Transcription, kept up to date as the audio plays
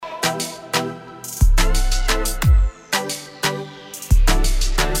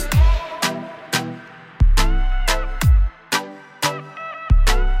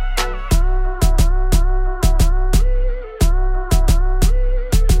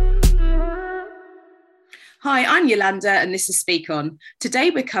Hi, I'm Yolanda, and this is Speak On. Today,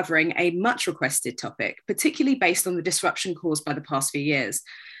 we're covering a much requested topic, particularly based on the disruption caused by the past few years.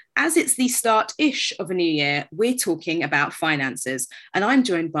 As it's the start-ish of a new year, we're talking about finances, and I'm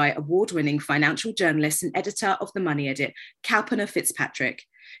joined by award-winning financial journalist and editor of The Money Edit, Kalpana Fitzpatrick.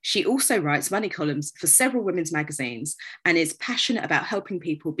 She also writes money columns for several women's magazines and is passionate about helping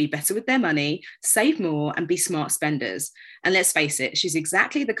people be better with their money, save more, and be smart spenders. And let's face it, she's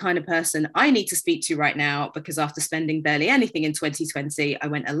exactly the kind of person I need to speak to right now, because after spending barely anything in 2020, I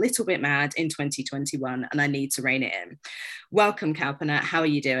went a little bit mad in 2021 and I need to rein it in. Welcome, Kalpana. How are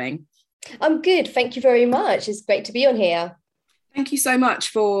you doing? I'm good. Thank you very much. It's great to be on here. Thank you so much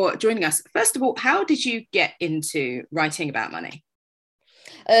for joining us. First of all, how did you get into writing about money?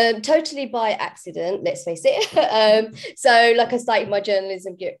 Totally by accident, let's face it. I started my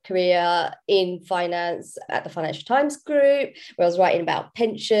journalism career in finance at the Financial Times Group, where I was writing about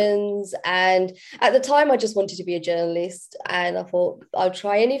pensions. And at the time, I just wanted to be a journalist. And I thought I'll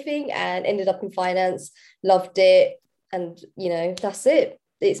try anything, and ended up in finance, loved it. And, that's it.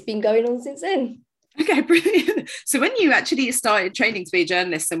 It's been going on since then. Okay, brilliant. So when you actually started training to be a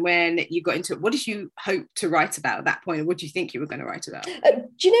journalist and when you got into it, what did you hope to write about at that point? Or what do you think you were going to write about?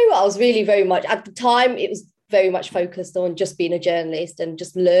 Do you know what? I was really very much, at the time, it was very much focused on just being a journalist and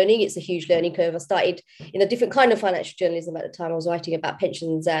just learning. It's a huge learning curve. I started in a different kind of financial journalism at the time. I was writing about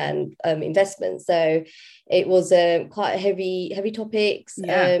pensions and investments. So it was quite a heavy topics.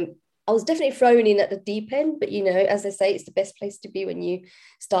 Yeah. I was definitely thrown in at the deep end, but as they say, it's the best place to be when you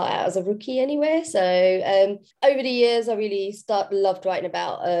start out as a rookie anywhere. So over the years, I really loved writing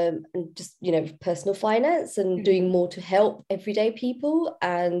about and just personal finance and doing more to help everyday people.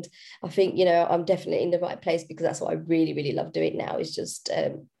 And I think I'm definitely in the right place, because that's what I really, really love doing now, is just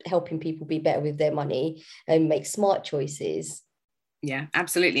helping people be better with their money and make smart choices. Yeah,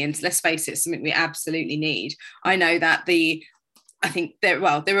 absolutely. And let's face it, something we absolutely need. I know that I think there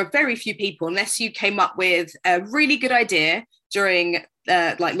are very few people, unless you came up with a really good idea during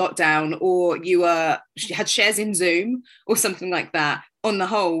lockdown, or you had shares in Zoom or something like that. On the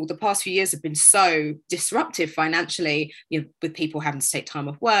whole, the past few years have been so disruptive financially, with people having to take time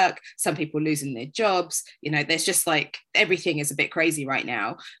off work, some people losing their jobs. There's just everything is a bit crazy right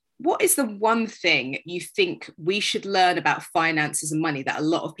now. What is the one thing you think we should learn about finances and money that a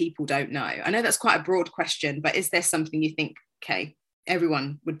lot of people don't know? I know that's quite a broad question, but is there something you think, okay,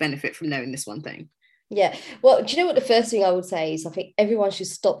 everyone would benefit from knowing this one thing? Yeah. Well, do you know what the first thing I would say is, I think everyone should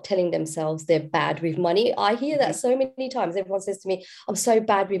stop telling themselves they're bad with money. I hear that so many times. Everyone says to me, I'm so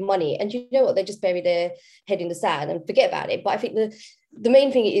bad with money. And you know what? They just bury their head in the sand and forget about it. But I think the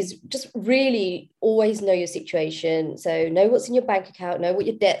main thing is just really always know your situation. So know what's in your bank account, know what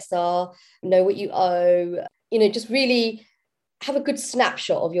your debts are, know what you owe, just really have a good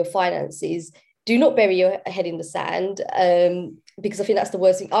snapshot of your finances. Do not bury your head in the sand, because I think that's the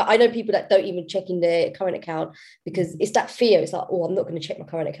worst thing. I know people that don't even check in their current account, because it's that fear. It's like, oh, I'm not going to check my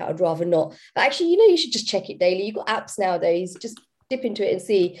current account. I'd rather not. But actually, you should just check it daily. You've got apps nowadays. Just dip into it and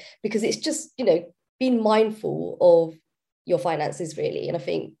see, because it's just, being mindful of your finances, really. And I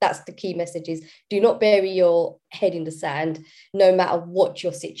think that's the key message, is do not bury your head in the sand, no matter what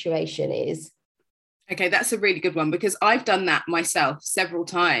your situation is. Okay, that's a really good one, because I've done that myself several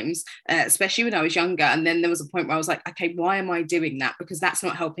times, especially when I was younger. And then there was a point where I was like, okay, why am I doing that? Because that's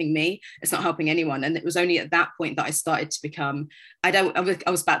not helping me. It's not helping anyone. And it was only at that point that I started to become, I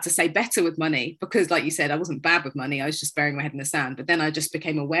was about to say better with money, because like you said, I wasn't bad with money. I was just burying my head in the sand. But then I just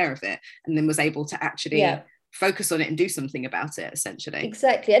became aware of it, and then was able to actually focus on it and do something about it, essentially.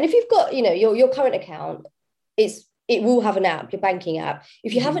 Exactly. And if you've got, your current account, it will have an app, your banking app.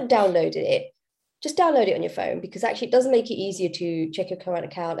 If you haven't downloaded it, just download it on your phone, because actually it does make it easier to check your current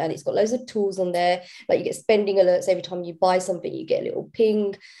account, and it's got loads of tools on there. Like, you get spending alerts every time you buy something. You get a little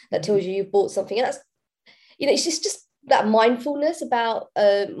ping that tells you you've bought something, and that's it's just that mindfulness about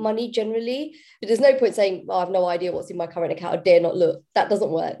money generally. But there's no point saying, oh, I have no idea what's in my current account, I dare not look. That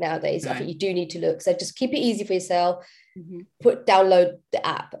doesn't work nowadays. No. I think you do need to look. So just keep it easy for yourself. Download the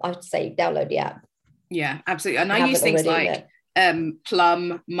app. I would say download the app. Yeah, absolutely. And I use things like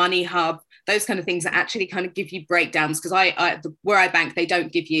Plum, Money Hub, those kind of things that actually kind of give you breakdowns, because where I bank, they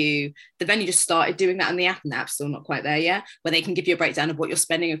don't give you, they've only just started doing that on the app, and the app's still not quite there yet, where they can give you a breakdown of what you're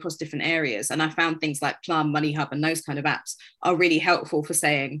spending across different areas. And I found things like Plum, Money Hub, and those kind of apps are really helpful for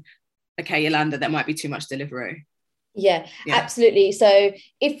saying, okay, Yolanda, that might be too much delivery. Yeah, absolutely. So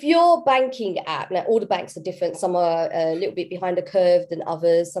if your banking app, now all the banks are different, some are a little bit behind the curve than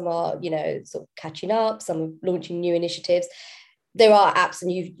others, some are, sort of catching up, some are launching new initiatives. There are apps,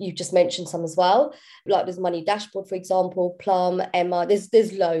 and you've just mentioned some as well. Like there's Money Dashboard, for example, Plum, Emma.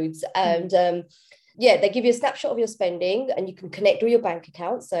 There's loads, and yeah, they give you a snapshot of your spending, and you can connect all your bank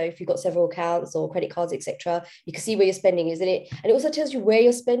accounts. So if you've got several accounts or credit cards, etc., you can see where your spending is in it, and it also tells you where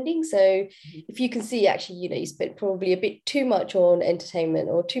you're spending. So if you can see, actually, you spent probably a bit too much on entertainment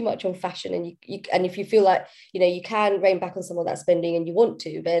or too much on fashion, and and if you feel like you can rein back on some of that spending and you want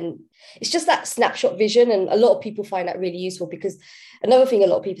to, then it's just that snapshot vision. And a lot of people find that really useful, because another thing a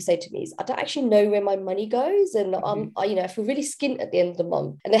lot of people say to me is, I don't actually know where my money goes, and I feel really skint at the end of the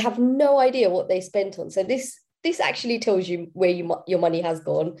month, and they have no idea what they spent on. So this actually tells you where your money has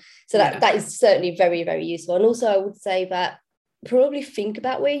gone. So that is certainly very, very useful. And also I would say that probably think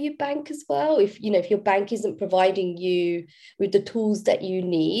about where you bank as well. If your bank isn't providing you with the tools that you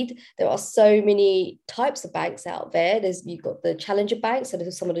need, there are so many types of banks out there. You've got the challenger banks, so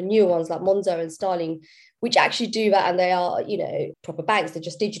there's some of the newer ones like Monzo and Starling, which actually do that, and they are proper banks. They're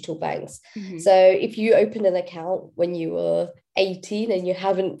just digital banks. So if you opened an account when you were 18 and you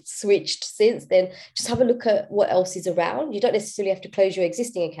haven't switched since, then just have a look at what else is around. You don't necessarily have to close your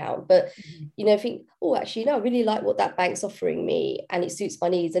existing account, but think, oh, actually, no, I really like what that bank's offering me and it suits my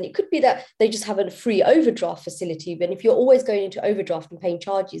needs. And it could be that they just have a free overdraft facility, but if you're always going into overdraft and paying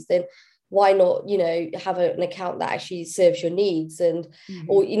charges, then why not have an account that actually serves your needs? And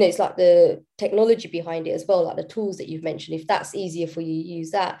or it's like the technology behind it as well, like the tools that you've mentioned. If that's easier for you,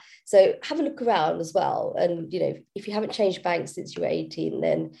 use that. So have a look around as well. And if you haven't changed banks since you were 18,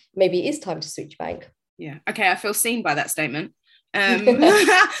 then maybe it is time to switch bank. Yeah, okay, I feel seen by that statement. I've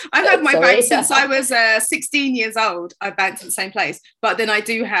had my bank since I was 16 years old. I banked at the same place, but then I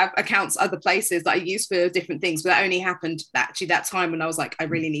do have accounts other places that I use for different things, but that only happened actually that time when I was like, I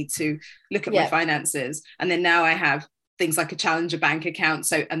really need to look at my finances. And then now I have things like a challenger bank account,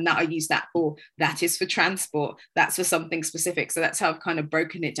 and that I use that for, that is for transport, that's for something specific. So that's how I've kind of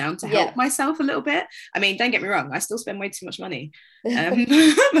broken it down to help myself a little bit. I mean, don't get me wrong, I still spend way too much money,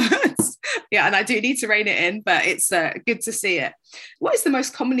 yeah, and I do need to rein it in, but it's good to see it. What is the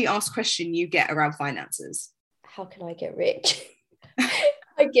most commonly asked question you get around finances? How can I get rich?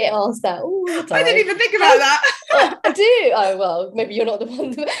 I get asked that all the time. I didn't even think about that. I do. Oh, well, maybe you're not the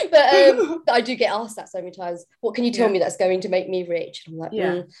one, but I do get asked that so many times. What can you tell me that's going to make me rich? And I'm like,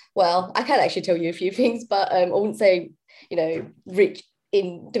 well, I can actually tell you a few things, but I wouldn't say, rich.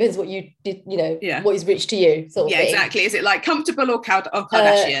 Depends what you did, what is rich to you, sort of thing. Exactly. Is it like comfortable or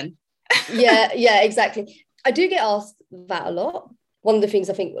Kardashian? yeah, exactly. I do get asked that a lot. One of the things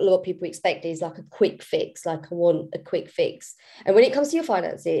I think a lot of people expect is like a quick fix, like I want a quick fix. And when it comes to your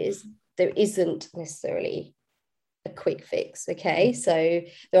finances, there isn't necessarily a quick fix, okay? So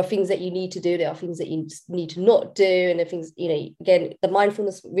there are things that you need to do, there are things that you need to not do, and the things, again, the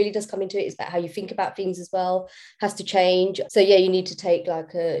mindfulness really does come into it. It's about how you think about things as well, has to change. So yeah, you need to take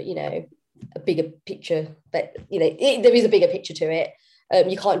like a bigger picture, but there is a bigger picture to it.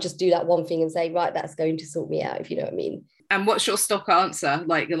 You can't just do that one thing and say, right, that's going to sort me out, if you know what I mean. And what's your stock answer?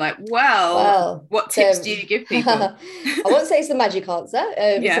 Like, you're like, well, what tips do you give people? I won't say it's the magic answer.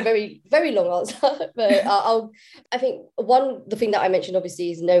 It's a very, very long answer. But I think the thing that I mentioned,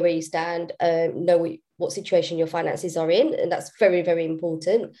 obviously, is know where you stand, know what situation your finances are in. And that's very, very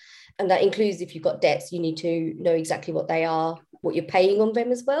important. And that includes, if you've got debts, you need to know exactly what they are, what you're paying on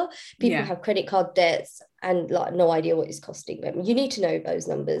them as well. People have credit card debts and like no idea what it's costing them. You need to know those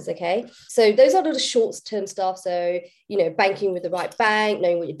numbers, okay? So those are the short-term stuff. So, banking with the right bank,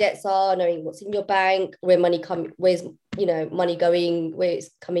 knowing what your debts are, knowing what's in your bank, where's money going, where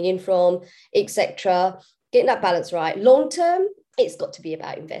it's coming in from, etc. Getting that balance right. Long-term, it's got to be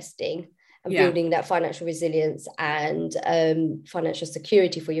about investing and building that financial resilience and financial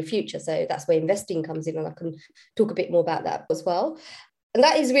security for your future. So that's where investing comes in, and I can talk a bit more about that as well. And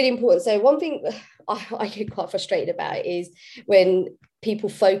that is really important. So one thing I get quite frustrated about is when people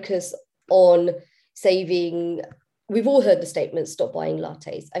focus on saving. We've all heard the statement, stop buying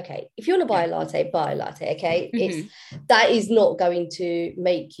lattes. Okay, if you want to buy a latte, buy a latte, okay? That is not going to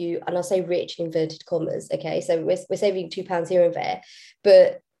make you, and I'll say rich in inverted commas, okay? So we're saving £2 here and there,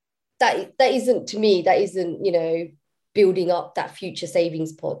 but that isn't, to me, that isn't, building up that future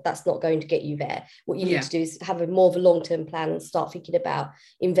savings pot. That's not going to get you there. What you need to do is have more of a long-term plan and start thinking about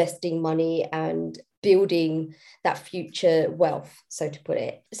investing money and building that future wealth, so to put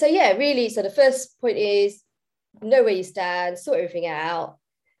it. So yeah, really, so the first point is know where you stand, sort everything out,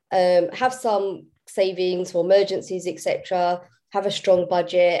 have some savings for emergencies, etc., have a strong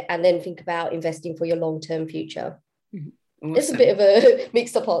budget, and then think about investing for your long-term future. Awesome. It's a bit of a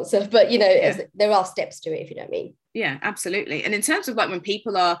mixed up answer, but there are steps to it, if you know what I mean. Yeah, absolutely. And in terms of like when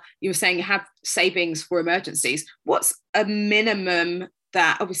people you were saying have savings for emergencies, what's a minimum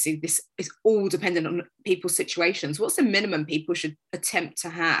that, obviously this is all dependent on people's situations, what's the minimum people should attempt to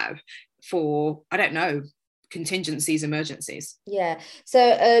have for, I don't know, contingencies, emergencies? Yeah.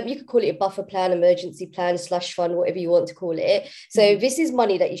 So you could call it a buffer plan, emergency plan, slush fund, whatever you want to call it. So this is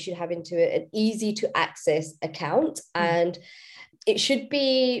money that you should have into an easy to access account. And it should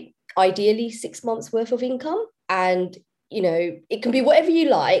be ideally 6 months worth of income. And, you know, it can be whatever you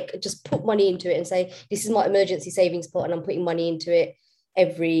like. Just put money into it and say, this is my emergency savings pot and I'm putting money into it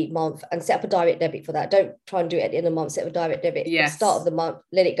every month, and set up a direct debit for that. Don't try and do it at the end of the month. Set up a direct debit at the start of the month,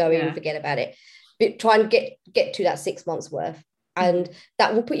 let it go in and forget about it. But try and get to that 6 months worth, and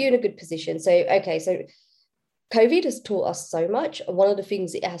that will put you in a good position. So, okay, so COVID has taught us so much. One of the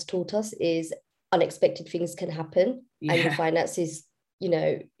things it has taught us is unexpected things can happen, and the finances, you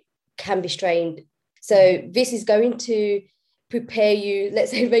know, can be strained. So this is going to prepare you,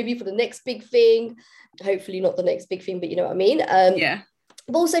 let's say, maybe for the next big thing. Hopefully not the next big thing, but you know what I mean?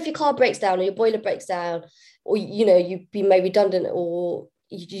 But also if your car breaks down or your boiler breaks down, or, you know, you've been made redundant, or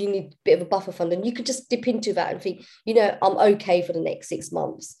you need a bit of a buffer fund, and you could just dip into that and think, you know, I'm okay for the next 6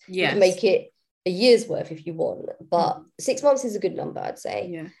 months. You can make it a year's worth if you want, but 6 months is a good number, I'd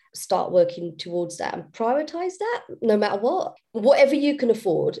say. Start working towards that and prioritize that no matter what, whatever you can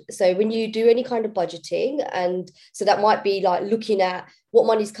afford. So when you do any kind of budgeting, and so that might be like looking at what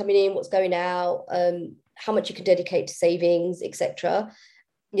money's coming in, what's going out, how much you can dedicate to savings, etc.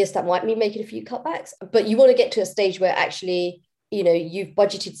 Yes, that might mean making a few cutbacks, but you want to get to a stage where actually, you know, you've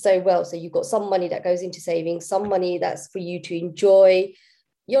budgeted so well, so you've got some money that goes into savings, some money that's for you to enjoy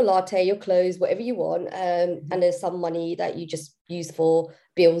your latte, your clothes, whatever you want, and there's some money that you just use for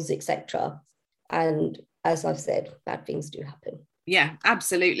bills, etc. And as I've said, bad things do happen. Yeah,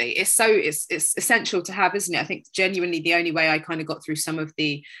 absolutely. It's essential to have, isn't it? I think genuinely the only way I kind of got through some of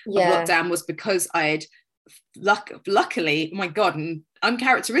the lockdown was because I had luckily, my God, and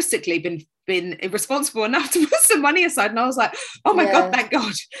uncharacteristically been irresponsible enough to put some money aside. And I was like, oh my God, thank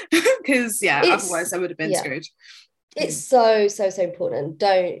God. Because otherwise I would have been screwed. It's so important.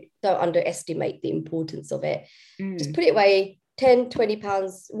 Don't underestimate the importance of it. Just put it away, 10-20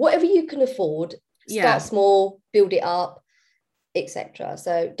 pounds, whatever you can afford. Start small, build it up, etc.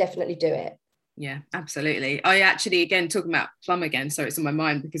 So definitely do it. Yeah, absolutely. I actually, again, talking about Plum again, so it's on my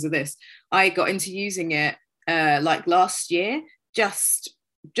mind because of this, I got into using it like last year, just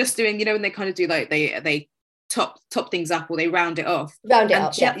doing, you know, when they kind of do like they top things up, or they round it off.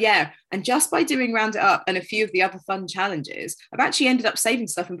 And just by doing round it up and a few of the other fun challenges, I've actually ended up saving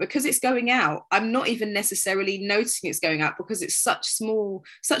stuff. And because it's going out, I'm not even necessarily noticing it's going out because it's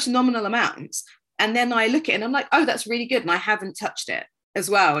such nominal amounts. And then I look at it and I'm like, oh, that's really good, and I haven't touched it as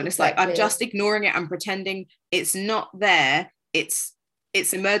well. And it's like I'm just ignoring it and pretending it's not there. It's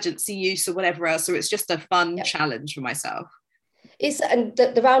emergency use or whatever else. So it's just a fun challenge for myself. And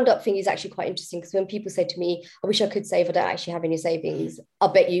the roundup thing is actually quite interesting, because when people say to me, I wish I could save, I don't actually have any savings, I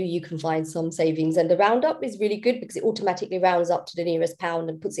bet you can find some savings. And the roundup is really good because it automatically rounds up to the nearest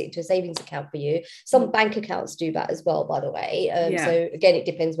pound and puts it into a savings account for you. Some bank accounts do that as well, by the way. So again, it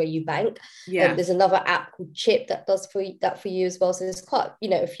depends where you bank. There's another app called Chip that does that for you as well. So there's quite, you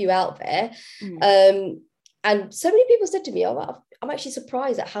know, a few out there. And so many people said to me, I'm actually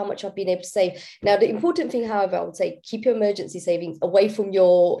surprised at how much I've been able to save. Now, the important thing, however, I would say, keep your emergency savings away from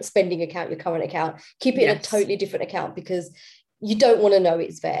your spending account, your current account. Keep it in a totally different account, because you don't want to know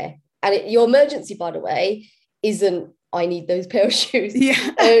it's there. And your emergency, by the way, isn't, I need those pair of shoes.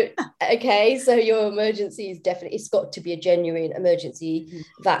 Okay, so your emergency is definitely, it's got to be a genuine emergency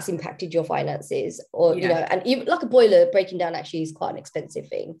that's impacted your finances, or you know, and even like a boiler breaking down actually is quite an expensive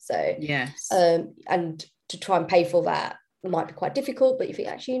thing. So and to try and pay for that might be quite difficult, but you think,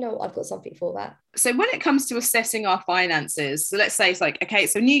 actually, you know, I've got something for that. So when it comes to assessing our finances, so let's say it's like, okay,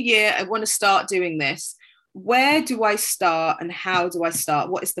 so new year, I want to start doing this. Where do I start and how do I start?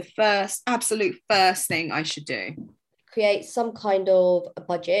 What is the absolute first thing I should do? Create some kind of a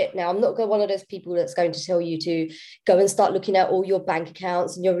budget. Now, I'm not one of those people that's going to tell you to go and start looking at all your bank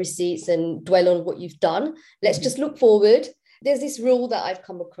accounts and your receipts and dwell on what you've done. Let's just look forward. There's this rule that I've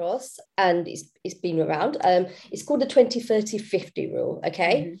come across, and it's been around. It's called the 20-30-50 rule,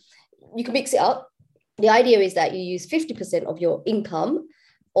 okay? You can mix it up. The idea is that you use 50% of your income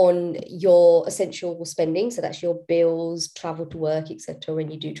on your essential spending. So that's your bills, travel to work, etc. When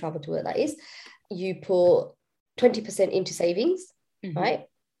you do travel to work, that is. You put 20% into savings, right?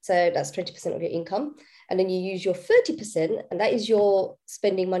 So that's 20% of your income. And then you use your 30%, and that is your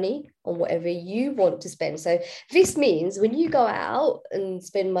spending money on whatever you want to spend. So this means when you go out and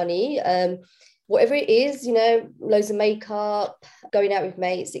spend money, whatever it is, you know, loads of makeup, going out with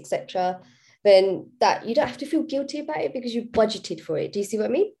mates, etc., then that you don't have to feel guilty about it because you budgeted for it. Do you see what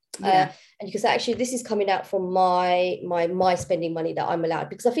I mean? And you can say, actually, this is coming out from my spending money that I'm allowed.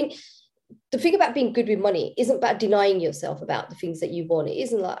 Because I think the thing about being good with money isn't about denying yourself about the things that you want. It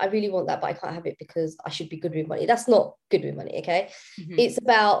isn't like, I really want that, but I can't have it because I should be good with money. That's not good with money, okay? Mm-hmm. It's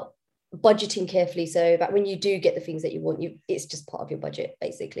about budgeting carefully, so that when you do get the things that you want, it's just part of your budget,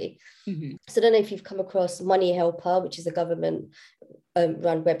 basically. Mm-hmm. So I don't know if you've come across Money Helper, which is a government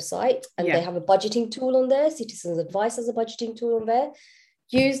run website, and they have a budgeting tool on there. Citizens Advice has a budgeting tool on there.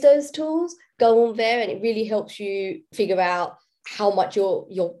 Use those tools, go on there, and it really helps you figure out how much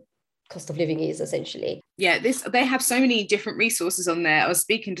your cost of living is, essentially. Yeah, they have so many different resources on there. I was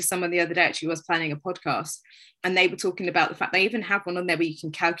speaking to someone the other day, actually was planning a podcast, and they were talking about the fact they even have one on there where you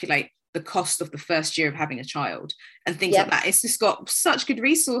can calculate the cost of the first year of having a child and things like that. It's just got such good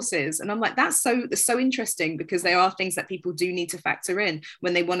resources. And I'm like, that's so interesting, because there are things that people do need to factor in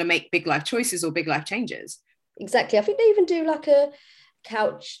when they want to make big life choices or big life changes. Exactly. I think they even do like a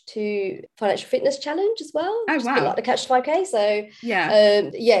Couch to Financial Fitness challenge as well. Oh, just wow. a bit like the Couch to 5K. So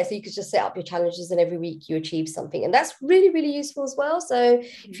so you could just set up your challenges, and every week you achieve something, and that's really, really useful as well. So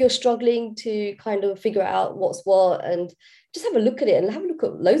if you're struggling to kind of figure out what's what, and just have a look at it, and have a look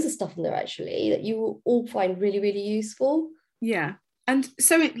at loads of stuff in there actually that you will all find really, really useful. Yeah. And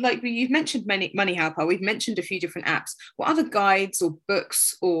so, like you've mentioned Money Helper, we've mentioned a few different apps. What other guides or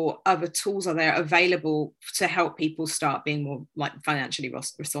books or other tools are there available to help people start being more like financially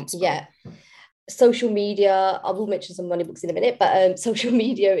responsible? Yeah. Social media, I will mention some money books in a minute, but social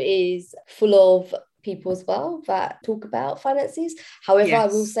media is full of people as well that talk about finances. However, I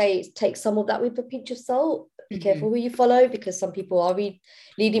will say take some of that with a pinch of salt. Be careful who you follow, because some people are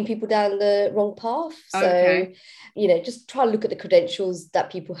leading people down the wrong path. So, just try to look at the credentials that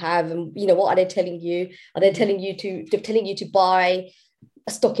people have, and what are they telling you? Are they telling you to buy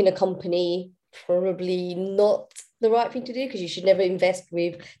a stock in a company? Probably not the right thing to do, because you should never invest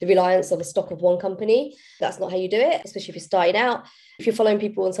with the reliance of a stock of one company. That's not how you do it, especially if you're starting out. If you're following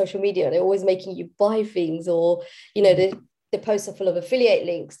people on social media, they're always making you buy things, or the posts are full of affiliate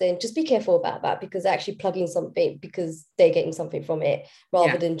links, then just be careful about that, because they're actually plugging something because they're getting something from it,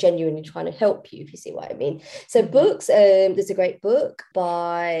 rather than genuinely trying to help you, if you see what I mean. So books, there's a great book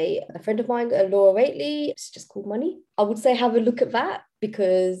by a friend of mine, Laura Waitley. It's just called Money. I would say have a look at that,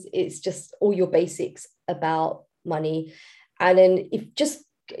 because it's just all your basics about money. And then if just,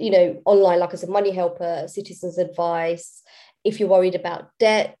 online, like I said, Money Helper, Citizens Advice. If you're worried about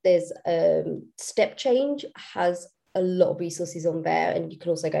debt, there's Step Change has a lot of resources on there, and you can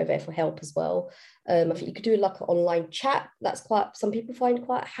also go there for help as well. I think you could do like an online chat. That's some people find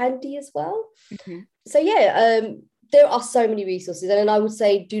quite handy as well. So there are so many resources, and I would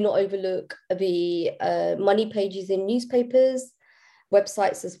say do not overlook the money pages in newspapers,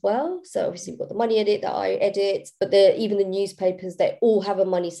 websites as well. So obviously we've got the Money Edit that I edit, but even the newspapers, they all have a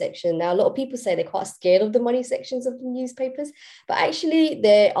money section. Now, a lot of people say they're quite scared of the money sections of the newspapers, but actually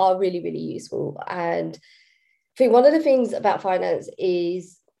they are really, really useful. And I think one of the things about finance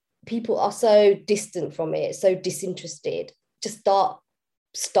is people are so distant from it, so disinterested. Just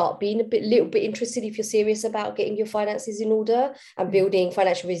start being little bit interested if you're serious about getting your finances in order and building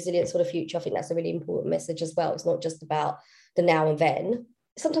financial resilience for the future. I think that's a really important message as well. It's not just about the now and then.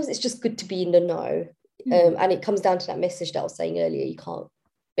 Sometimes it's just good to be in the know. And it comes down to that message that I was saying earlier. You can't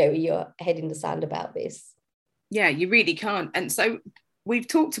bury your head in the sand about this. Yeah, you really can't. And so we've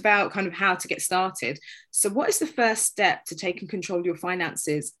talked about kind of how to get started. So what is the first step to taking control of your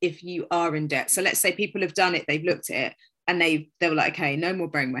finances if you are in debt? So let's say people have done it, they've looked at it, and they were like, okay, no more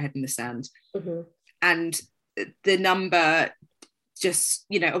burying my head in the sand. And the number just,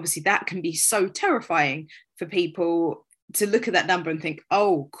 obviously that can be so terrifying for people to look at that number and think,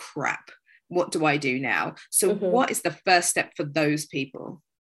 oh crap, what do I do now? So what is the first step for those people?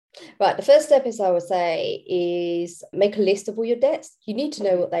 Right, the first step, as I would say, is make a list of all your debts. You need to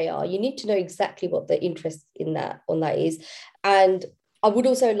know what they are. You need to know exactly what the interest on that is. And I would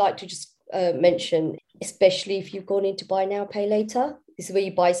also like to just mention, especially if you've gone into buy now, pay later. This is where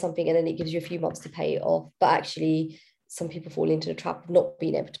you buy something and then it gives you a few months to pay it off. But actually, some people fall into the trap of not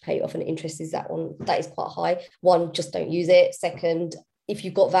being able to pay it off, and the interest is that is quite high. One, just don't use it. Second, if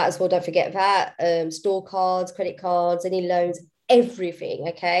you've got that as well, don't forget that. Store cards, credit cards, any loans, everything,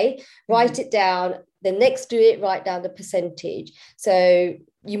 okay? Write it down. Then next to it, write down the percentage. So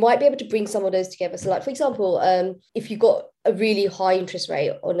you might be able to bring some of those together. So like, for example, if you've got a really high interest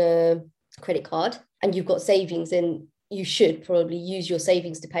rate on a credit card and you've got savings, then you should probably use your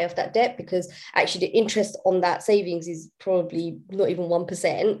savings to pay off that debt, because actually the interest on that savings is probably not even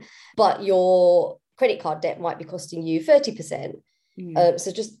 1%, but your credit card debt might be costing you 30%.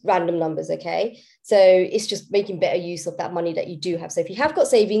 So just random numbers, okay? So it's just making better use of that money that you do have. So if you have got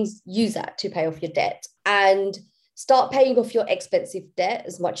savings, use that to pay off your debt. And start paying off your expensive debt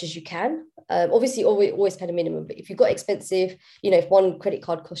as much as you can. Obviously, always pay the minimum, but if you've got expensive, if one credit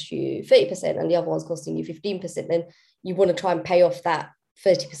card costs you 30% and the other one's costing you 15%, then you want to try and pay off that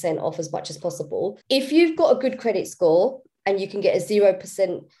 30% off as much as possible. If you've got a good credit score and you can get a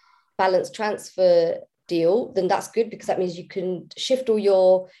 0% balance transfer deal, then that's good, because that means you can shift all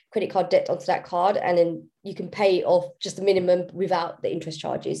your credit card debt onto that card, and then you can pay off just the minimum without the interest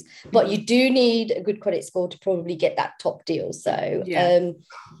charges. But you do need a good credit score to probably get that top deal. So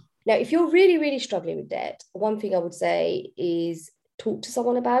now, if you're really, really struggling with debt, one thing I would say is talk to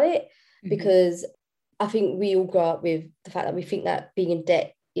someone about it, because I think we all grow up with the fact that we think that being in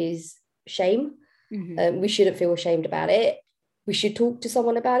debt is shame. We shouldn't feel ashamed about it. We should talk to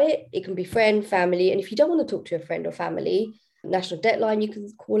someone about it. It can be friend, family. And if you don't want to talk to a friend or family, National Debt Line you can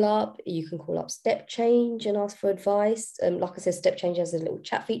call up. You can call up Step Change and ask for advice. Like I said, Step Change has a little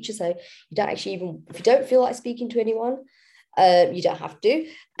chat feature, so you don't actually even, if you don't feel like speaking to anyone, you don't have to.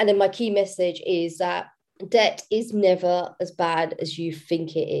 And then my key message is that debt is never as bad as you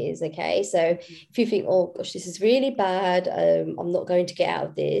think it is. Okay, so if you think, oh gosh, this is really bad, I'm not going to get out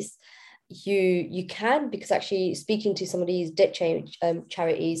of this, you can, because actually speaking to some of these debt change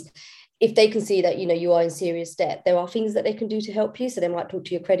charities, if they can see that you are in serious debt, there are things that they can do to help you. So they might talk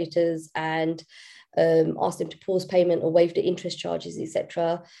to your creditors and ask them to pause payment or waive the interest charges,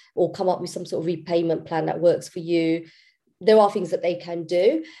 etc., or come up with some sort of repayment plan that works for you. There are things that they can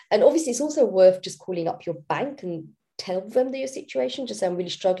do. And obviously it's also worth just calling up your bank and tell them your situation, just say, I'm really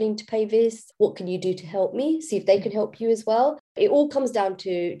struggling to pay this. What can you do to help me? See if they can help you as well. It all comes down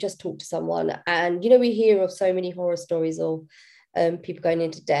to just talk to someone. And, we hear of so many horror stories of people going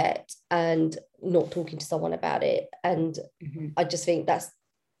into debt and not talking to someone about it. And I just think that's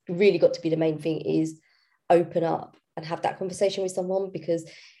really got to be the main thing, is open up and have that conversation with someone, because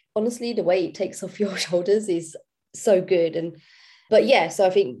honestly, the weight it takes off your shoulders is so good. So I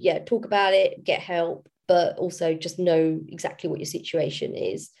think, talk about it, get help, but also just know exactly what your situation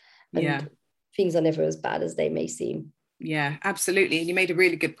is. And things are never as bad as they may seem. Yeah, absolutely. And you made a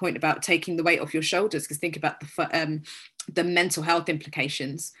really good point about taking the weight off your shoulders, because think about the mental health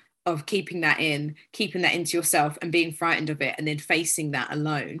implications of keeping that into yourself and being frightened of it, and then facing that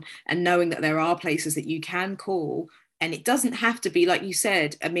alone, and knowing that there are places that you can call, and it doesn't have to be, like you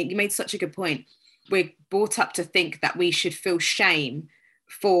said, I mean, you made such a good point. We're brought up to think that we should feel shame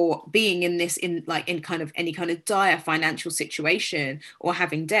for being in kind of any kind of dire financial situation or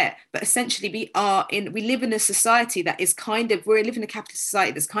having debt. But essentially we live in a society that is we live in a capitalist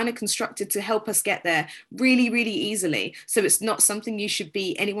society that's kind of constructed to help us get there really, really easily. So it's not something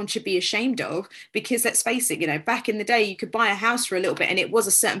anyone should be ashamed of, because let's face it, back in the day you could buy a house for a little bit and it was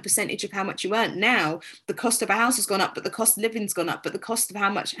a certain percentage of how much you earned. Now the cost of a house has gone up, but the cost of living's gone up, but the cost of how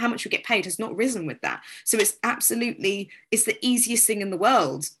much you get paid has not risen with that. So it's the easiest thing in the world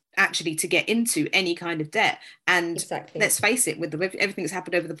actually to get into any kind of debt. And exactly. Let's face it, with everything that's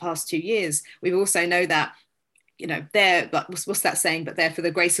happened over the past 2 years, we also know that there, but what's that saying, but there for the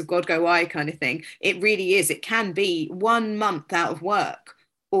grace of God go I, kind of thing. It really is. It can be 1 month out of work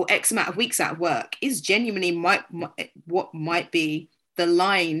or X amount of weeks out of work is genuinely what might be the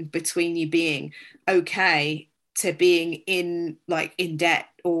line between you being okay to being in debt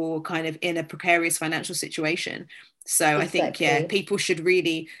or kind of in a precarious financial situation. So exactly. I think, people should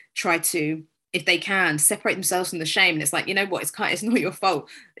really try to, if they can, separate themselves from the shame. And it's like, it's not your fault.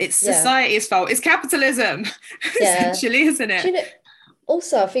 It's society's fault. It's capitalism, essentially, isn't it?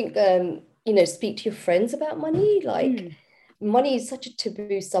 Also, I think, speak to your friends about money. Money is such a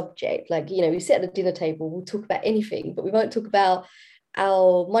taboo subject. We sit at the dinner table, we'll talk about anything, but we won't talk about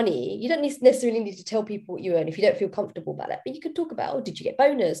our money. You don't necessarily need to tell people what you earn if you don't feel comfortable about that, but you could talk about, did you get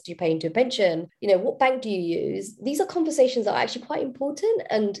bonus, do you pay into a pension, what bank do you use? These are conversations that are actually quite important.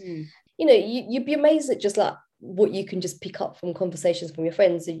 And you'd be amazed at just what you can just pick up from conversations from your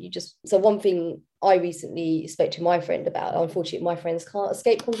friends. So one thing I recently spoke to my friend about, unfortunately my friends can't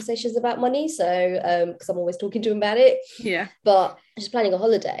escape conversations about money, so because I'm always talking to them about it, but just planning a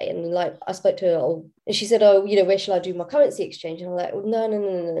holiday, and I spoke to her, and she said, where shall I do my currency exchange? And I'm like, well,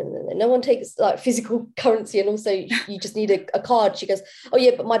 no one takes physical currency, and also you just need a card. She goes, oh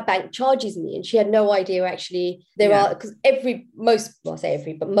yeah, but my bank charges me. And she had no idea actually there are, because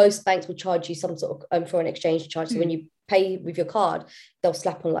most banks will charge you some sort of foreign exchange charge. So when you pay with your card, they'll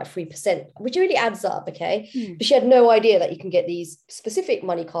slap on 3%, which really adds up. But she had no idea that you can get these specific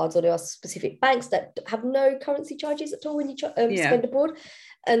money cards, or there are specific banks that have no currency charges at all when you spend abroad.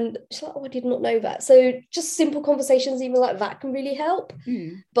 And she's like, I did not know that. So just simple conversations even like that can really help.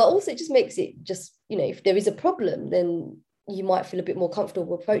 But also it just makes it just, if there is a problem, then you might feel a bit more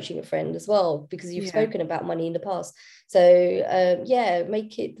comfortable approaching a friend as well, because you've Yeah. spoken about money in the past. So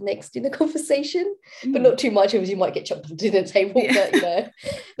make it the next dinner conversation, but not too much, because you might get chucked at the dinner table. Yeah.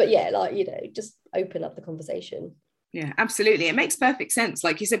 But just open up the conversation. Yeah, absolutely. It makes perfect sense.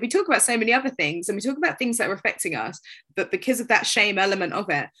 Like you said, we talk about so many other things and we talk about things that are affecting us, but because of that shame element of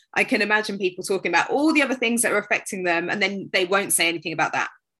it, I can imagine people talking about all the other things that are affecting them, and then they won't say anything about that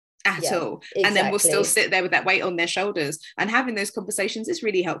at all. Exactly. And then we'll still sit there with that weight on their shoulders. And having those conversations is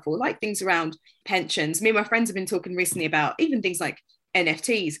really helpful, like things around pensions. Me and my friends have been talking recently about even things like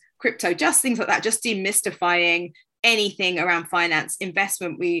NFTs, crypto, just things like that, just demystifying anything around finance,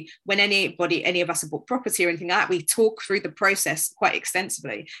 investment. When any of us have bought property or anything like that, we talk through the process quite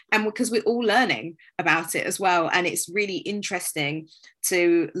extensively, and because we're all learning about it as well, and it's really interesting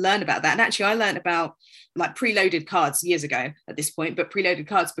to learn about that. And actually I learned about like preloaded cards years ago at this point, but preloaded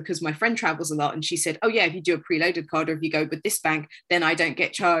cards because my friend travels a lot, and she said, oh yeah, if you do a preloaded card, or if you go with this bank, then I don't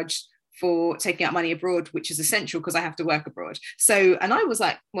get charged for taking out money abroad, which is essential because I have to work abroad. So, and I was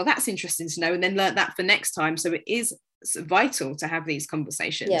like, well, that's interesting to know, and then learned that for next time. So it is vital to have these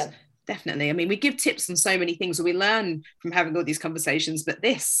conversations. Yeah. Definitely. I mean, we give tips on so many things, or we learn from having all these conversations, but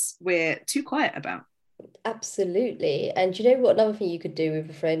this we're too quiet about. Absolutely. And you know what, another thing you could do with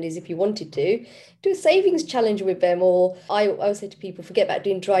a friend is, if you wanted to, do a savings challenge with them. Or I always say to people, forget about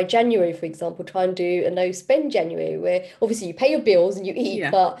doing dry January, for example. Try and do a no spend January, where obviously you pay your bills and you eat,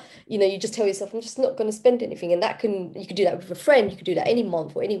 but you just tell yourself, I'm just not going to spend anything. And you could do that with a friend. You could do that any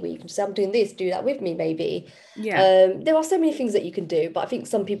month or any week. You can say, I'm doing this, do that with me maybe. There are so many things that you can do, but I think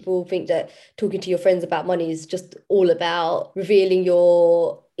some people think that talking to your friends about money is just all about revealing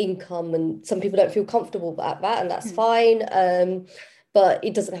your income, and some people don't feel comfortable about that, and that's fine. But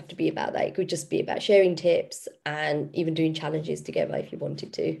it doesn't have to be about that. It could just be about sharing tips and even doing challenges together if you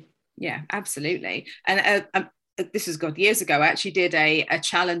wanted to. Yeah, absolutely. And this is God, years ago, I actually did a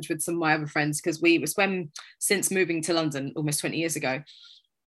challenge with some of my other friends, because since moving to London almost 20 years ago,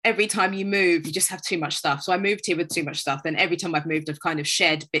 every time you move, you just have too much stuff. So I moved here with too much stuff. Then every time I've moved, I've kind of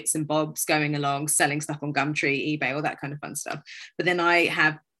shed bits and bobs, going along, selling stuff on Gumtree, eBay, all that kind of fun stuff. But then I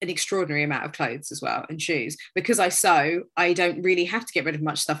have an extraordinary amount of clothes as well, and shoes. Because I sew, I don't really have to get rid of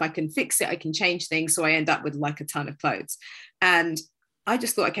much stuff. I can fix it, I can change things. So I end up with like a ton of clothes. And I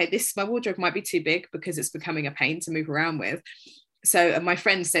just thought, okay, my wardrobe might be too big because it's becoming a pain to move around with. So my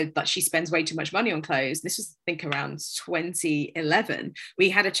friend said that she spends way too much money on clothes. This was, I think, around 2011. We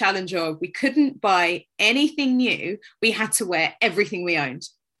had a challenge of, we couldn't buy anything new. We had to wear everything we owned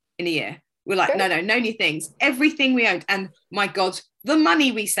in a year. We're like, no new things, everything we owned. And my God, the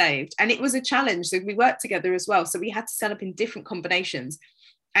money we saved. And it was a challenge. So we worked together as well. So we had to set up in different combinations.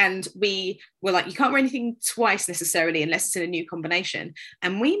 And we were like, you can't wear anything twice necessarily unless it's in a new combination.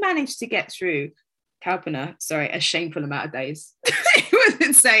 And we managed to get through a shameful amount of days. It was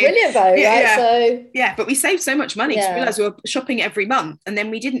insane. Brilliant though, right? But we saved so much money to realize we were shopping every month, and then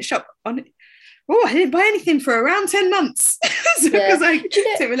we didn't shop on. Oh, I didn't buy anything for around 10 months because I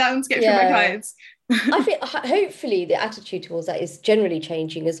took me long to get through my clothes. I think hopefully the attitude towards that is generally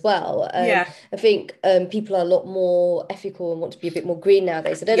changing as well. I think people are a lot more ethical and want to be a bit more green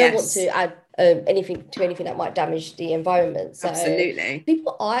nowadays. So they don't want to add anything that might damage the environment. So absolutely,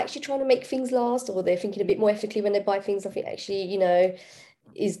 people are actually trying to make things last, or they're thinking a bit more ethically when they buy things. I think actually,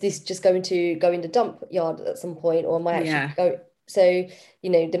 is this just going to go in the dump yard at some point, or am I actually go? So,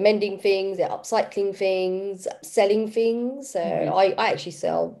 the mending things, they're upcycling things, selling things. So I actually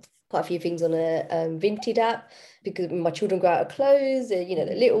sell quite a few things on a Vinted app, because my children grow out of clothes, they're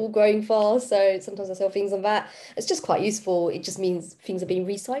little, growing fast. So sometimes I sell things on that. It's just quite useful. It just means things are being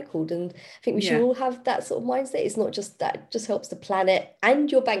recycled. And I think we should all have that sort of mindset. It's not just that, it just helps the planet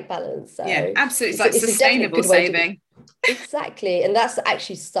and your bank balance. So absolutely. It's like sustainable saving. Exactly. And that's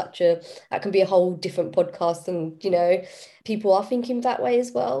actually that can be a whole different podcast. And, people are thinking that way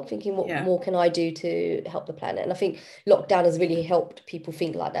as well, thinking what more can I do to help the planet? And I think lockdown has really helped people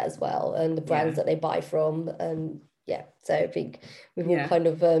think like that as well, and the brands that they buy from. So I think we've all kind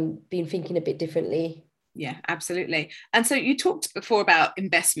of been thinking a bit differently. Yeah, absolutely. And so you talked before about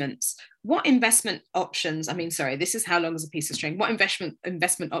investments. What investment options, this is how long is a piece of string. What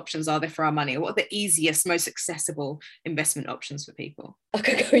investment options are there for our money? Or what are the easiest, most accessible investment options for people? I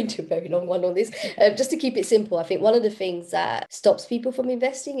could go into a very long one on this. Just to keep it simple, I think one of the things that stops people from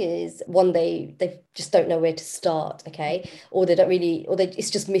investing is, one, they just don't know where to start, okay? Or it's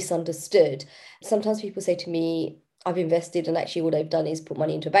just misunderstood. Sometimes people say to me, I've invested, and actually all they've done is put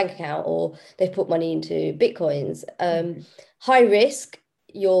money into a bank account, or they've put money into Bitcoins. High risk.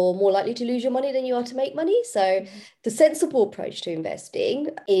 you're more likely to lose your money than you are to make money. So the sensible approach to investing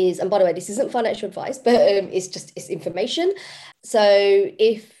is, and by the way, this isn't financial advice, but it's information. So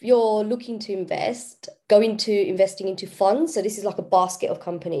if you're looking to invest, go into investing into funds. So this is like a basket of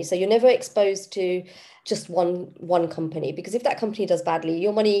companies. So you're never exposed to just one company, because if that company does badly,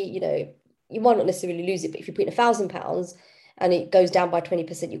 your money, you might not necessarily lose it, but if you put in £1,000 and it goes down by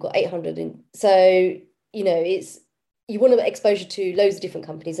 20%, you've got 800. And so, you want to exposure to loads of different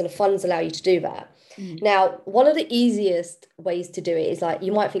companies, and the funds allow you to do that. Now, one of the easiest ways to do it is like,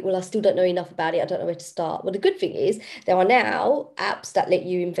 you might think, well, I still don't know enough about it, I don't know where to start. Well, the good thing is there are now apps that let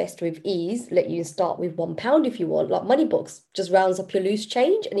you invest with ease, let you start with £1 if you want, like Moneybox just rounds up your loose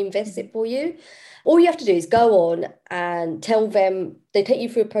change and invests it for you. All you have to do is go on and tell them, they take you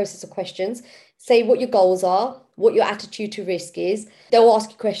through a process of questions, say what your goals are, what your attitude to risk is. They'll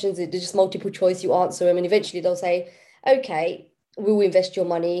ask you questions, they're just multiple choice, you answer them, and eventually they'll say, okay, we'll invest your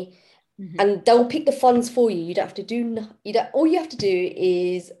money. And they'll pick the funds for you. All you have to do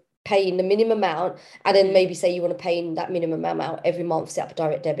is pay in the minimum amount, and then maybe say you want to pay in that minimum amount every month, set up a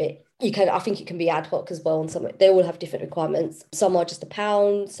direct debit. I think it can be ad hoc as well. And they all have different requirements. Some are just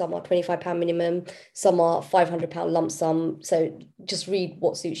 £1, some are £25 minimum, some are £500 lump sum. So just read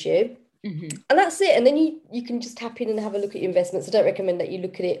what suits you. And that's it. And then you can just tap in and have a look at your investments. I don't recommend that you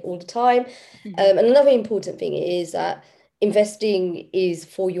look at it all the time. And another important thing is that investing is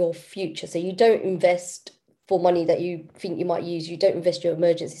for your future. So you don't invest for money that you think you might use. You don't invest your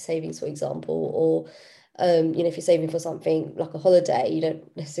emergency savings, for example, or if you're saving for something like a holiday, you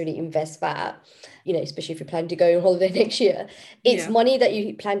don't necessarily invest that, especially if you're planning to go on holiday next year. It's money that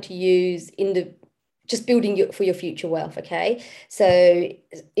you plan to use just building for your future wealth. Okay, so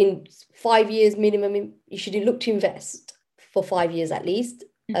in 5 years minimum, you should look to invest for 5 years at least,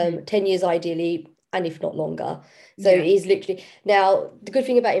 10 years ideally, and if not longer. So it is literally. Now, the good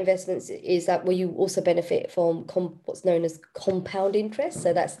thing about investments is that you also benefit from what's known as compound interest.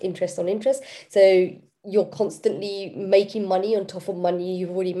 So that's interest on interest. So you're constantly making money on top of money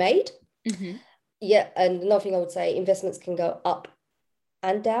you've already made. Yeah, and another thing I would say, investments can go up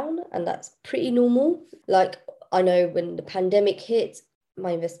and down, and that's pretty normal. Like, I know when the pandemic hit,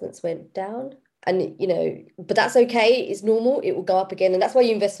 my investments went down, and but that's okay, it's normal, it will go up again. And that's why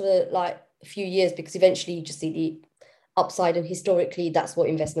you invest for like a few years, because eventually you just see the upside, and historically that's what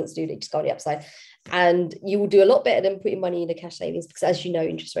investments do, they just go on the upside, and you will do a lot better than putting money in a cash savings, because as you know,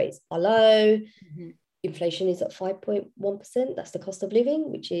 interest rates are low. Inflation is at 5.1%. That's the cost of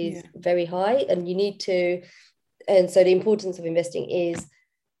living, which is very high, and so the importance of investing is,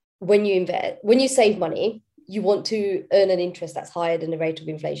 when you save money, you want to earn an interest that's higher than the rate of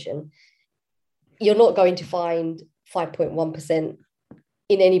inflation. You're not going to find 5.1%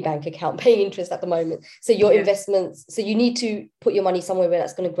 in any bank account paying interest at the moment. So your investments, so you need to put your money somewhere where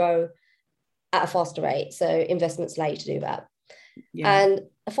that's going to grow at a faster rate. So investments allow you to do that. And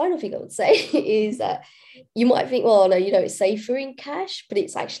a final thing I would say is that you might think, well, no, it's safer in cash, but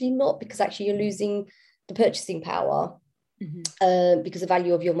it's actually not, because actually you're losing the purchasing power, because the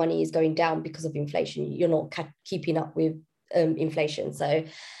value of your money is going down because of inflation. You're not keeping up with inflation. So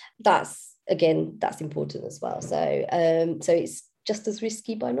that's important as well. So it's just as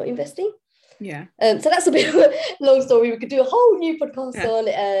risky by not investing. So that's a bit of a long story. We could do a whole new podcast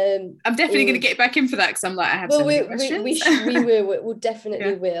on. I'm definitely going to get back in for that, because I'm like, I have so many questions. We'll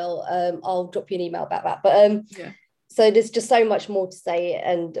definitely will. I'll drop you an email about that. But so there's just so much more to say.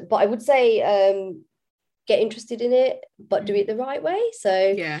 But I would say get interested in it, but do it the right way.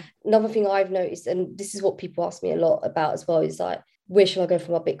 So another thing I've noticed, and this is what people ask me a lot about as well, is like, where should I go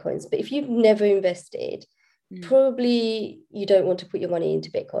for my Bitcoins? But if you've never invested, probably you don't want to put your money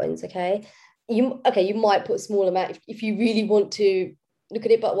into Bitcoins. Okay. You might put a small amount if you really want to look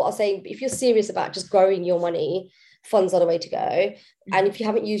at it. But what I'm saying, if you're serious about just growing your money, funds are the way to go. And if you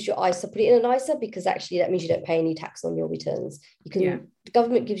haven't used your ISA, put it in an ISA, because actually that means you don't pay any tax on your returns. You can the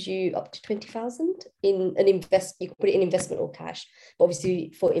government gives you up to 20,000 in an invest. You can put it in investment or cash. But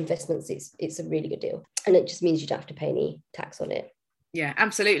obviously for investments, it's a really good deal, and it just means you don't have to pay any tax on it. Yeah,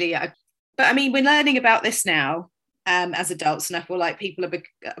 absolutely. But I mean, we're learning about this now. As adults, and I feel like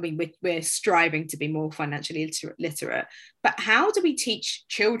we're striving to be more financially literate, but how do we teach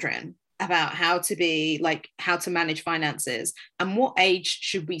children about how to manage finances, and what age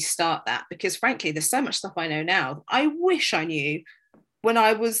should we start that? Because frankly, there's so much stuff I know now I wish I knew when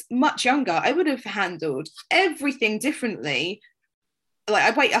I was much younger. I would have handled everything differently.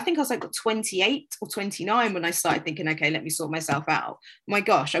 I think I was like 28 or 29 when I started thinking, okay, let me sort myself out. My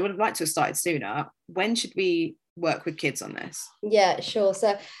gosh, I would have liked to have started sooner. When should we work with kids on this? Yeah, sure.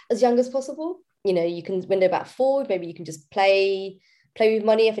 So as young as possible, you can, when they're about 4, maybe you can just play play with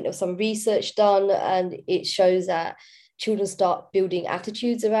money. I think there was some research done, and it shows that children start building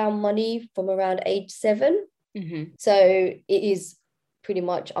attitudes around money from around age 7. Mm-hmm. So it is pretty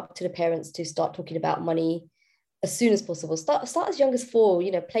much up to the parents to start talking about money as soon as possible. Start as young as 4,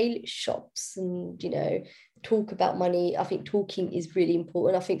 play shops and, talk about money. I think talking is really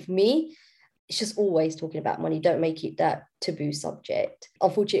important. I think for me, it's just always talking about money. Don't make it that taboo subject.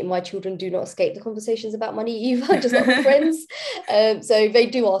 Unfortunately, my children do not escape the conversations about money either, just not with friends. So they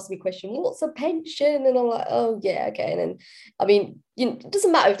do ask me questions, what's a pension? And I'm like, oh, yeah, okay. And then, I mean, it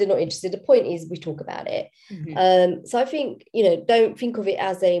doesn't matter if they're not interested. The point is we talk about it. Mm-hmm. So I think, don't think of it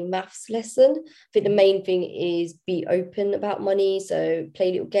as a maths lesson. I think the main thing is be open about money. So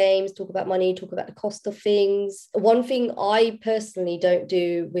play little games, talk about money, talk about the cost of things. One thing I personally don't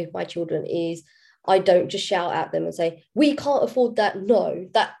do with my children is I don't just shout at them and say, we can't afford that. No,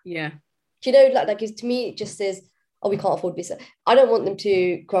 that, yeah. To me, it just says, oh, we can't afford this. I don't want them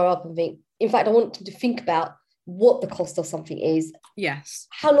to grow up and think, in fact, I want them to think about what the cost of something is. Yes.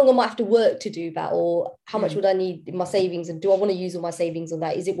 How long I might have to work to do that, or how much would I need in my savings, and do I want to use all my savings on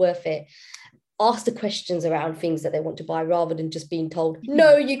that? Is it worth it? Ask the questions around things that they want to buy rather than just being told,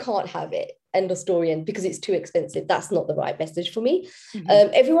 no, you can't have it. End of story. And because it's too expensive, that's not the right message for me.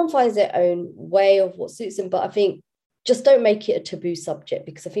 Everyone finds their own way of what suits them, but I think just don't make it a taboo subject,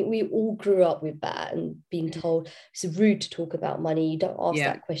 because I think we all grew up with that and being told it's rude to talk about money. You don't ask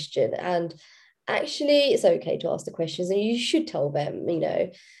that question. And actually, it's okay to ask the questions, and you should tell them,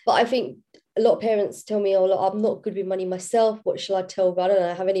 But I think a lot of parents tell me, oh, look, I'm not good with money myself. What shall I tell them? I don't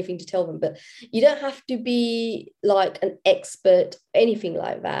know, I have anything to tell them. But you don't have to be like an expert, anything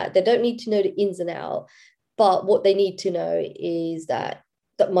like that. They don't need to know the ins and outs. But what they need to know is that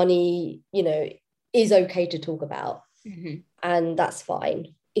money, is okay to talk about. And that's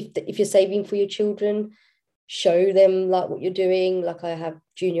fine. If you're saving for your children, show them like what you're doing. Like I have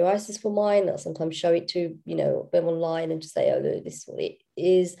junior ISAs for mine. I sometimes show it to, them online and just say, oh, look, this is what it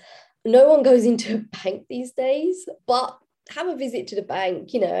is. No one goes into a bank these days, but have a visit to the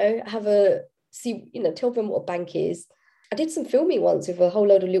bank, tell them what a bank is. I did some filming once with a whole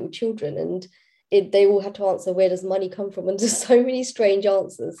load of little children, and they all had to answer, where does money come from? And there's so many strange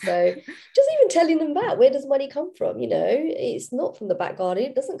answers. So just even telling them that, where does money come from? It's not from the back garden.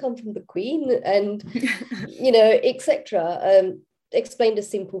 It doesn't come from the Queen, and, etc. Explain the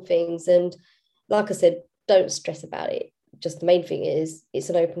simple things. And like I said, don't stress about it. Just the main thing is it's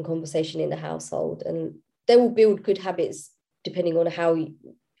an open conversation in the household, and they will build good habits depending on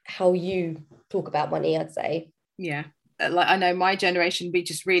how you talk about money, I'd say. Yeah. Like I know my generation, we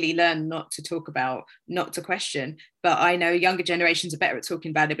just really learn not to talk about, not to question, but I know younger generations are better at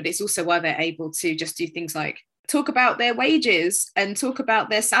talking about it. But it's also why they're able to just do things like talk about their wages and talk about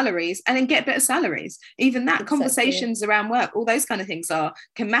their salaries and then get better salaries. Even that, exactly. Conversations around work, all those kind of things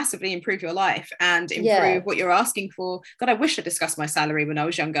can massively improve your life and improve what you're asking for. God, I wish I discussed my salary when I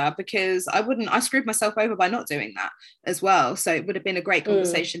was younger, because I screwed myself over by not doing that as well. So it would have been a great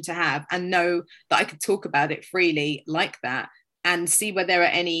conversation to have, and know that I could talk about it freely like that and see where there are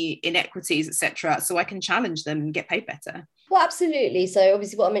any inequities, etc., so I can challenge them and get paid better. Well, absolutely. So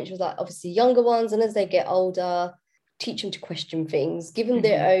obviously what I mentioned was like obviously younger ones, and as they get older, teach them to question things, give them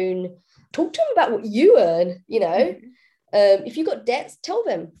their own, talk to them about what you earn, if you've got debts, tell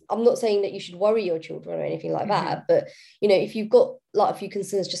them. I'm not saying that you should worry your children or anything like that, but if you've got like a few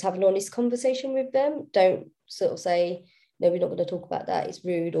concerns, just have an honest conversation with them. Don't sort of say, no, we're not going to talk about that, it's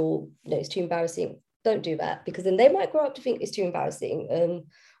rude, or it's too embarrassing. Don't do that, because then they might grow up to think it's too embarrassing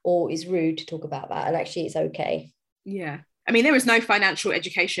or it's rude to talk about that, and actually it's okay. Yeah. I mean, there is no financial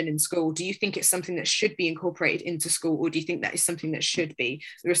education in school. Do you think it's something that should be incorporated into school, or do you think that is something that should be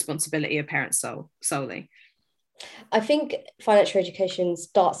the responsibility of parents solely? I think financial education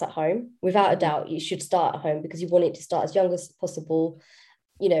starts at home. Without a doubt, you should start at home, because you want it to start as young as possible.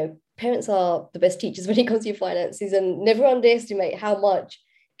 Parents are the best teachers when it comes to your finances, and never underestimate how much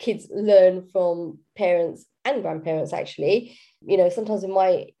kids learn from parents and grandparents, actually. Sometimes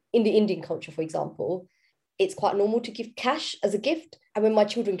in the Indian culture, for example, it's quite normal to give cash as a gift. And when my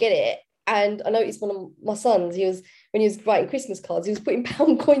children get it, and I noticed one of my sons, when he was writing Christmas cards, he was putting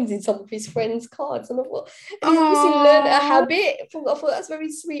pound coins in some of his friends' cards. And I thought, and he's obviously learned a habit. I thought that's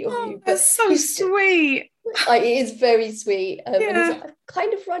very sweet of you. But that's so sweet. It is very sweet. And he's like, I've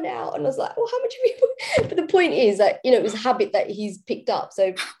kind of run out. And I was like, well, how much have you? But the point is that, it was a habit that he's picked up.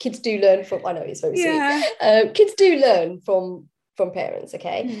 So kids do learn from, I know it's very sweet. Kids do learn from parents,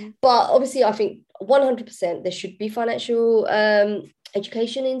 okay? But obviously, I think 100% there should be financial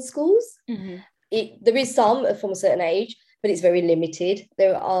education in schools. There is some from a certain age, but it's very limited.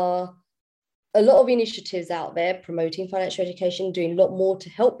 There are a lot of initiatives out there promoting financial education, doing a lot more to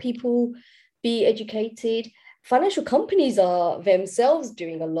help people be educated. Financial companies are themselves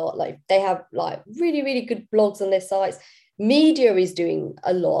doing a lot. Like they have like really, really good blogs on their sites. Media is doing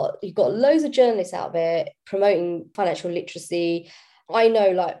a lot. You've got loads of journalists out there promoting financial literacy. I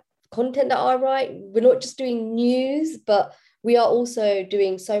know like content that I write, we're not just doing news, but we are also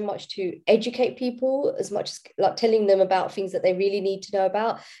doing so much to educate people, as much as like telling them about things that they really need to know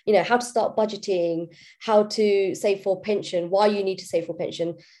about, you know, how to start budgeting, how to save for pension, why you need to save for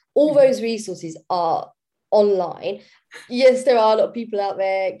pension. All those resources are online. Yes, there are a lot of people out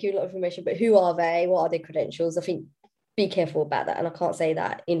there giving a lot of information, but who are they? What are their credentials? I think be careful about that. And I can't say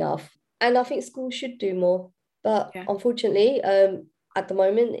that enough. And I think schools should do more. But unfortunately, at the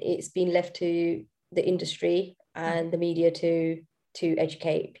moment, it's been left to the industry and the media to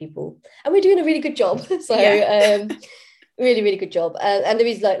educate people. And we're doing a really good job. So really, really good job. And there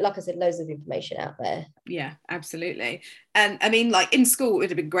is, like I said, loads of information out there. Yeah, absolutely. And I mean, like in school, it would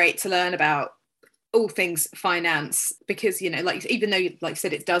have been great to learn about all things finance, because, you know, like even though like I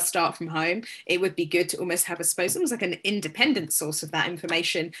said it does start from home, it would be good to almost have, I suppose, almost like an independent source of that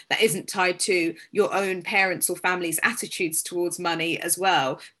information that isn't tied to your own parents or family's attitudes towards money as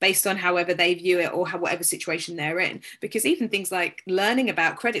well, based on however they view it or whatever situation they're in. Because even things like learning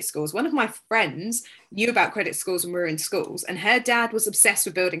about credit scores, one of my friends knew about credit scores when we were in schools, and her dad was obsessed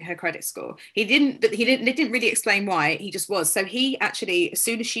with building her credit score. They didn't really explain why, he just was. So he actually, as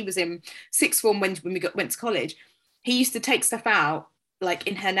soon as she was in sixth form, when we went to college, he used to take stuff out like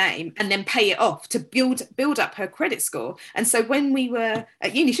in her name and then pay it off to build up her credit score. And so when we were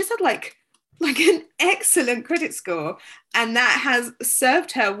at uni, she's had like an excellent credit score, and that has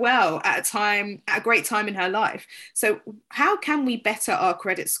served her well at a great time in her life. So how can we better our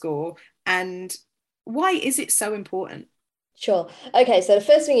credit score, and why is it so important? Sure. Okay, so the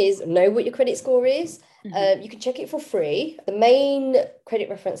first thing is know what your credit score is. You can check it for free. The main credit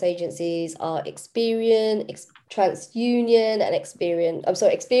reference agencies are Experian, TransUnion, and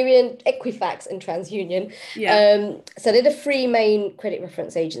Experian, Equifax, and TransUnion. So they're the three main credit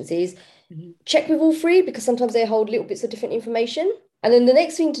reference agencies. Check with all three, because sometimes they hold little bits of different information. And then the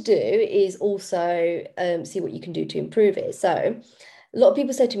next thing to do is also see what you can do to improve it. So a lot of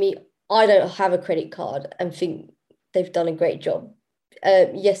people say to me, I don't have a credit card, and think they've done a great job.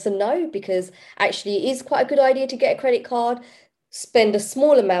 Yes and no, because actually it is quite a good idea to get a credit card, spend a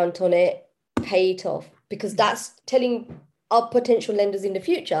small amount on it, pay it off, because that's telling our potential lenders in the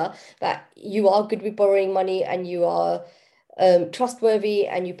future that you are good with borrowing money and you are trustworthy,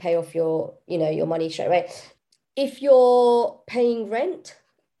 and you pay off your money straight away. If you're paying rent,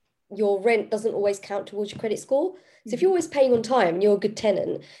 your rent doesn't always count towards your credit score. So if you're always paying on time and you're a good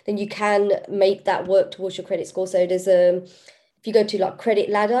tenant, then you can make that work towards your credit score. So there's if you go to like Credit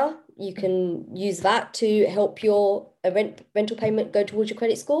Ladder, you can use that to help your rental payment go towards your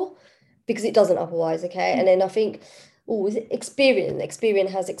credit score, because it doesn't otherwise. Okay. And then I think, is it Experian? Experian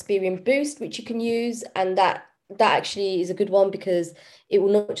has Experian Boost, which you can use, and that actually is a good one, because it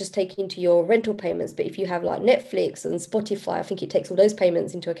will not just take into your rental payments, but if you have like Netflix and Spotify, I think it takes all those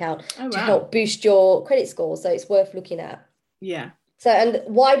payments into account to help boost your credit score. So it's worth looking at. Yeah. So, and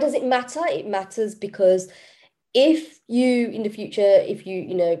why does it matter? It matters because if you, in the future, if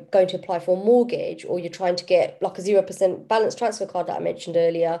you going to apply for a mortgage, or you're trying to get like a 0% balance transfer card that I mentioned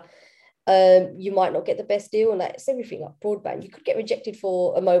earlier, you might not get the best deal, and that's everything like broadband. You could get rejected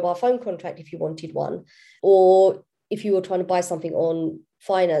for a mobile phone contract if you wanted one, or if you were trying to buy something on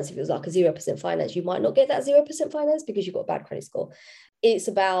finance, if it was like a 0% finance, you might not get that 0% finance because you've got a bad credit score. It's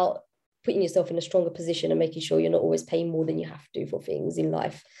about putting yourself in a stronger position and making sure you're not always paying more than you have to for things in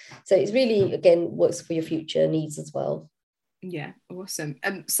life. So it's really, again, works for your future needs as well. Yeah, awesome.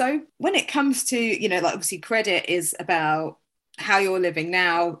 So when it comes to, like obviously credit is about how you're living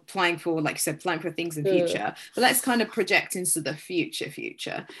now, applying for, like you said, applying for things in future, but let's kind of project into the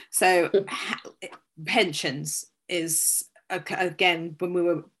future. So pensions is, again, when we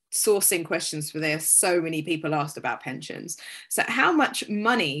were sourcing questions for this, so many people asked about pensions. So how much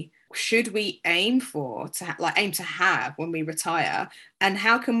money should we aim to have when we retire, and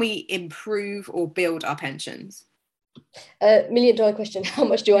how can we improve or build our pensions? $1 million question. How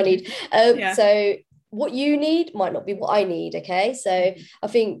much do I need? So what you need might not be what I need. Okay. So I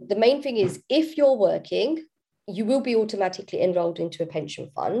think the main thing is, if you're working, you will be automatically enrolled into a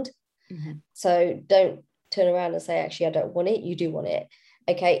pension fund. So don't turn around and say, actually, I don't want it. You do want it.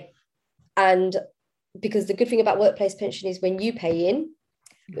 Okay. And because the good thing about workplace pension is when you pay in,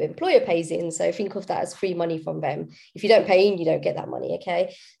 your employer pays in. So think of that as free money from them. If you don't pay in, you don't get that money.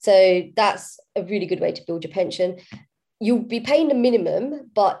 Okay. So that's a really good way to build your pension. you'll be paying the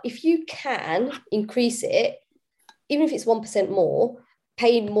minimum, but if you can increase it, even if it's 1% more,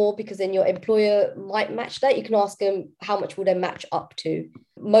 paying more, because then your employer might match that. You can ask them how much will they match up to.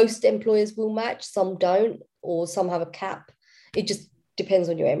 Most employers will match, some don't, or some have a cap. It just depends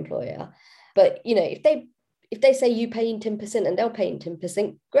on your employer. But, you know, if they say you pay in 10% and they'll pay in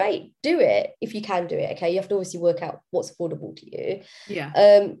 10%, great, do it if you can do it. Okay, you have to obviously work out what's affordable to you. Yeah.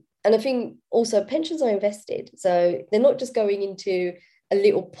 And I think also pensions are invested, so they're not just going into a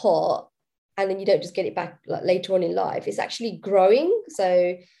little pot and then you don't just get it back like later on in life. It's actually growing.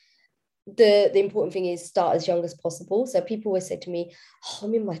 So the important thing is start as young as possible. So people always say to me, oh,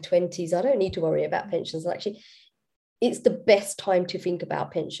 I'm in my 20s, I don't need to worry about pensions. And actually, it's the best time to think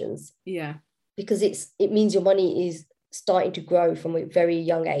about pensions. Yeah. Because it means your money is starting to grow from a very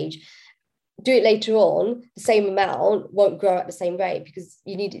young age. Do it later on, the same amount won't grow at the same rate, because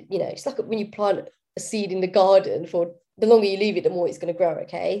you need it, you know, it's like when you plant a seed in the garden, for the longer you leave it, the more it's going to grow.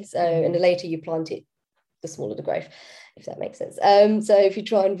 Okay. So, and the later you plant it, the smaller the growth, if that makes sense. So if you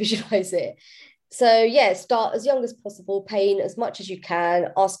try and visualize it. So yeah, start as young as possible, paying as much as you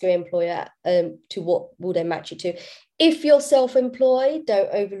can, ask your employer to what will they match you to. If you're self-employed, don't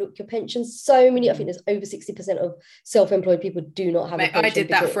overlook your pensions. So many, I think there's over 60% of self-employed people do not have a pension. I did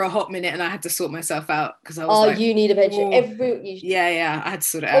that for a hot minute and I had to sort myself out, because I was you need a pension. I had to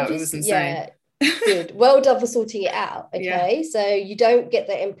sort it out. It was insane. Yeah, good. Well done for sorting it out. Okay, so you don't get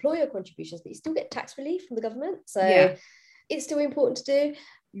the employer contributions, but you still get tax relief from the government. So it's still important to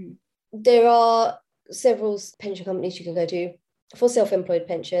do. There are several pension companies you can go to for self-employed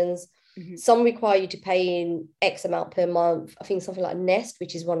pensions. Some require you to pay in X amount per month. I think something like Nest,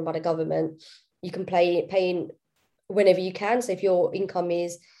 which is run by the government, you can pay in whenever you can. So if your income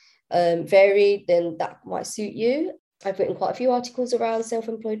is varied, then that might suit you. I've written quite a few articles around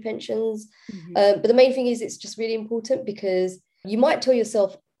self-employed pensions. But the main thing is it's just really important, because you might tell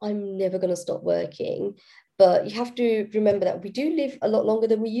yourself, I'm never going to stop working. But you have to remember that we do live a lot longer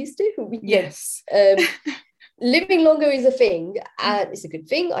than we used to. Yes. Living longer is a thing, and it's a good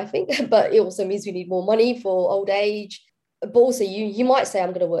thing, I think, but it also means we need more money for old age. But also you might say, I'm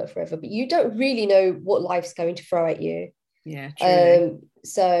going to work forever, but you don't really know what life's going to throw at you. Yeah, truly.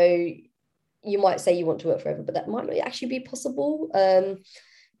 So you might say you want to work forever, but that might not actually be possible.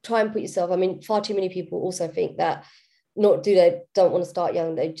 Try and put yourself, I mean, far too many people also think that don't want to start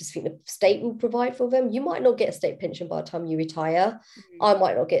young, they just think the state will provide for them. You might not get a state pension by the time you retire. I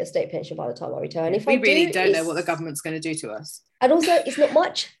might not get a state pension by the time I retire. And if we really don't know what the government's going to do to us. And also, it's not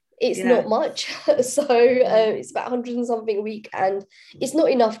much. Not much. So it's about 100 and something a week, and it's not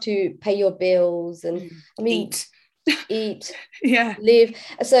enough to pay your bills and I mean eat live.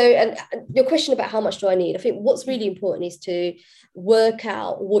 So, and your question about how much do I need, I think what's really important is to work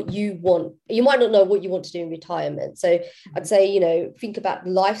out what you want. You might not know what you want to do in retirement, so I'd say, you know, think about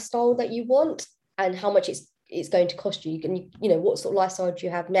the lifestyle that you want and how much it's going to cost you. You can, you know, what sort of lifestyle do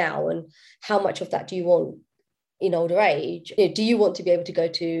you have now, and how much of that do you want in older age? You know, do you want to be able to go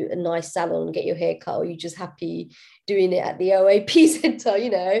to a nice salon and get your hair cut, or are you just happy doing it at the OAP centre? You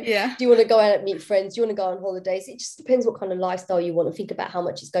know, do you want to go out and meet friends? Do you want to go on holidays? It just depends what kind of lifestyle you want, and think about how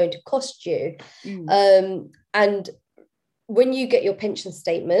much it's going to cost you. And when you get your pension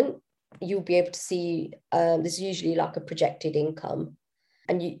statement, you'll be able to see there's usually like a projected income,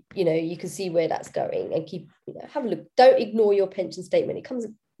 and you know you can see where that's going, and have a look. Don't ignore your pension statement. It comes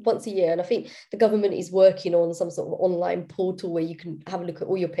once a year, and I think the government is working on some sort of online portal where you can have a look at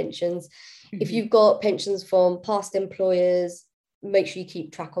all your pensions. If you've got pensions from past employers, make sure you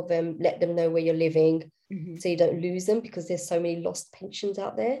keep track of them, let them know where you're living, so you don't lose them, because there's so many lost pensions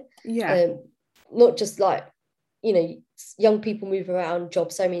out there. Not just like, you know, young people move around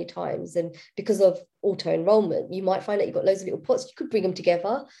jobs so many times, and because of auto enrollment, you might find that you've got loads of little pots. You could bring them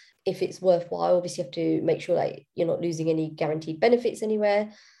together if it's worthwhile. Obviously, you have to make sure that you're not losing any guaranteed benefits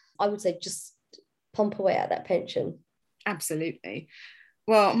anywhere. I would say just pump away at that pension. Absolutely.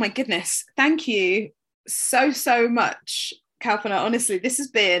 Well, my goodness, thank you so much, Kalpana. Honestly, this has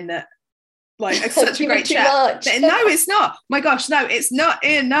been like such a great chat. No, it's not. My gosh, no, it's not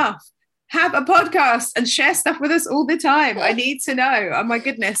enough. Have a podcast and share stuff with us all the time. I need to know. Oh my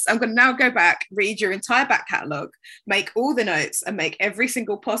goodness. I'm going to now go back, read your entire back catalogue, make all the notes, and make every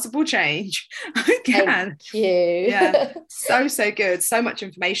single possible change I can. Thank you. Yeah. So good. So much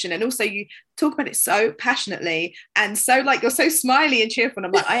information. And also you talk about it so passionately and so like you're so smiley and cheerful. And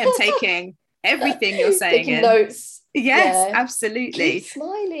I'm like, I am taking everything you're saying taking notes. Yes, absolutely. Keep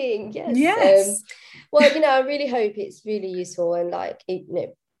smiling. Yes. Well, you know, I really hope it's really useful, and like, you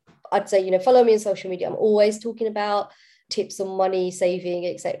know, I'd say, you know, follow me on social media. I'm always talking about tips on money saving,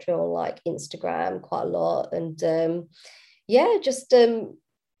 etc., on like Instagram quite a lot. And yeah, just and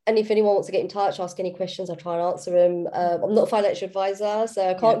if anyone wants to get in touch, ask any questions, I try and answer them. I'm not a financial advisor, so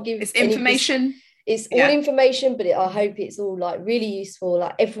I can't give it's information. It's all information, but I hope it's all like really useful.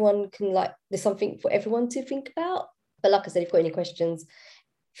 Like everyone can, like, there's something for everyone to think about. But like I said, if you've got any questions,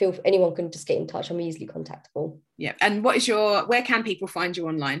 anyone can just get in touch. I'm easily contactable. Yeah. And where can people find you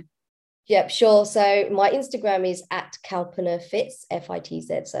online? Yep, sure. So my Instagram is at Kalpana Fits,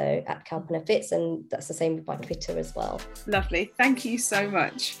 FITZ, so at Kalpana Fits, and that's the same with my Twitter as well. Lovely. Thank you so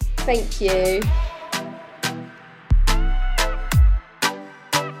much. Thank you.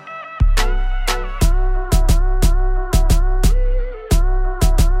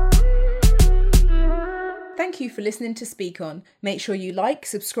 Thank you for listening to Speak On. Make sure you like,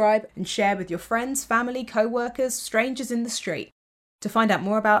 subscribe, and share with your friends, family, co-workers, strangers in the street. To find out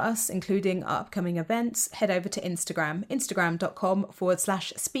more about us, including our upcoming events, head over to Instagram,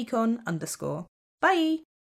 instagram.com/speakon_. Bye!